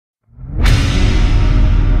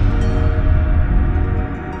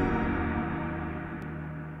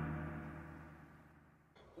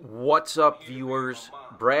What's up, viewers?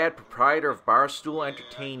 Brad, proprietor of Barstool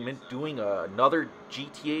Entertainment, doing another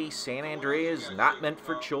GTA San Andreas Not Meant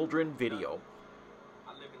for Children video.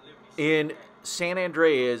 In San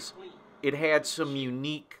Andreas, it had some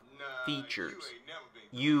unique features.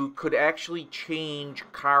 You could actually change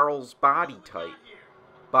Carl's body type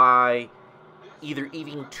by either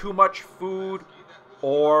eating too much food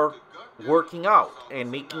or working out and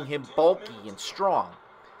making him bulky and strong.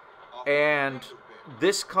 And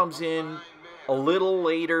this comes in a little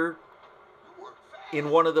later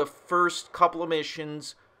in one of the first couple of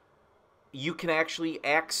missions. You can actually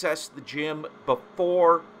access the gym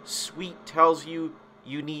before Sweet tells you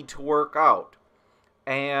you need to work out.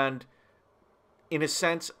 And in a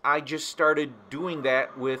sense, I just started doing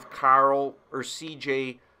that with Carl or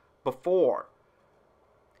CJ before.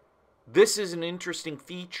 This is an interesting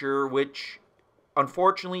feature which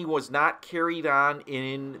unfortunately was not carried on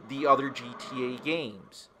in the other GTA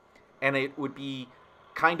games. And it would be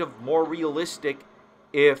kind of more realistic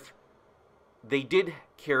if they did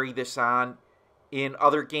carry this on in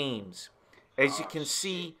other games. As you can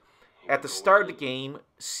see, at the start of the game,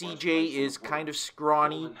 CJ is kind of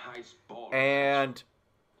scrawny, and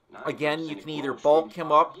again, you can either bulk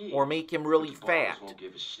him up or make him really fat.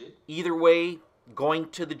 Either way, going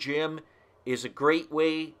to the gym is a great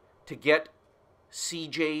way to get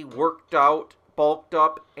CJ worked out, bulked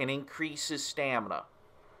up, and increase his stamina.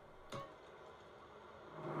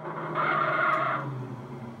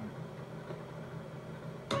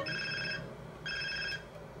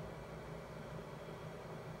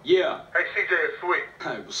 Yeah. Hey, CJ, it's Sweet.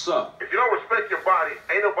 Hey, what's up? If you don't respect your body,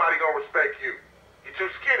 ain't nobody gonna respect you. You're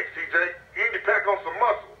too skinny, CJ. You need to pack on some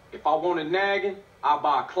muscle. If I wanted nagging, I'll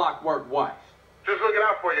buy a clockwork wife. Just looking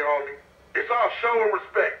out for you, homie. It's all show and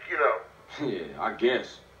respect, you know. Yeah, I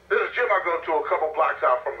guess. There's a gym I go to a couple blocks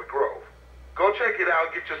out from the Grove. Go check it out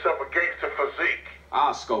and get yourself a gangster physique.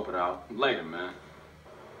 I'll scope it out. Later, man.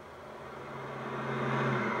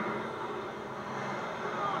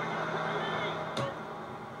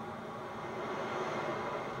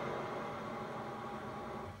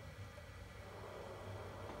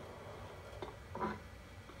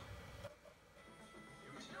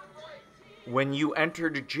 When you enter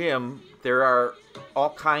the gym, there are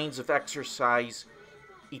all kinds of exercise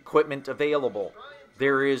equipment available.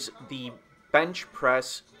 There is the bench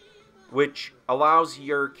press, which allows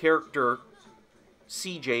your character,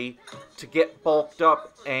 CJ, to get bulked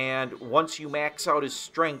up, and once you max out his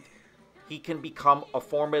strength, he can become a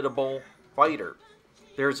formidable fighter.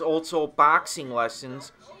 There's also boxing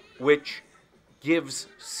lessons, which gives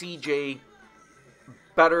CJ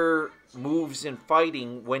better moves in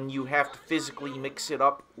fighting when you have to physically mix it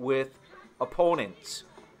up with opponents.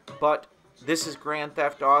 But this is Grand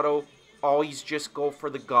Theft Auto. Always just go for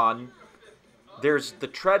the gun. There's the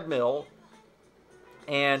treadmill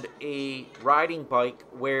and a riding bike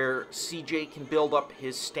where CJ can build up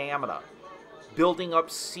his stamina. Building up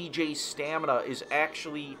CJ's stamina is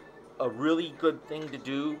actually a really good thing to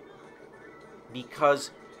do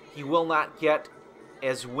because he will not get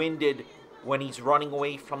as winded when he's running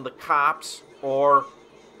away from the cops or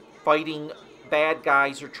fighting bad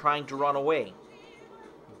guys or trying to run away.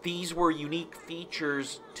 These were unique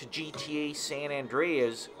features to GTA San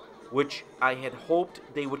Andreas, which I had hoped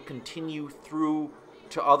they would continue through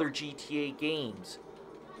to other GTA games.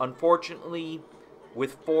 Unfortunately,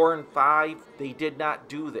 with 4 and 5, they did not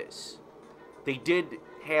do this. They did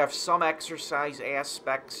have some exercise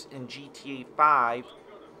aspects in GTA 5,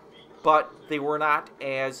 but they were not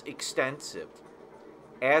as extensive.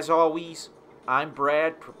 As always, I'm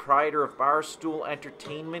Brad, proprietor of Barstool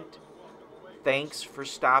Entertainment. Thanks for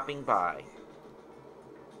stopping by.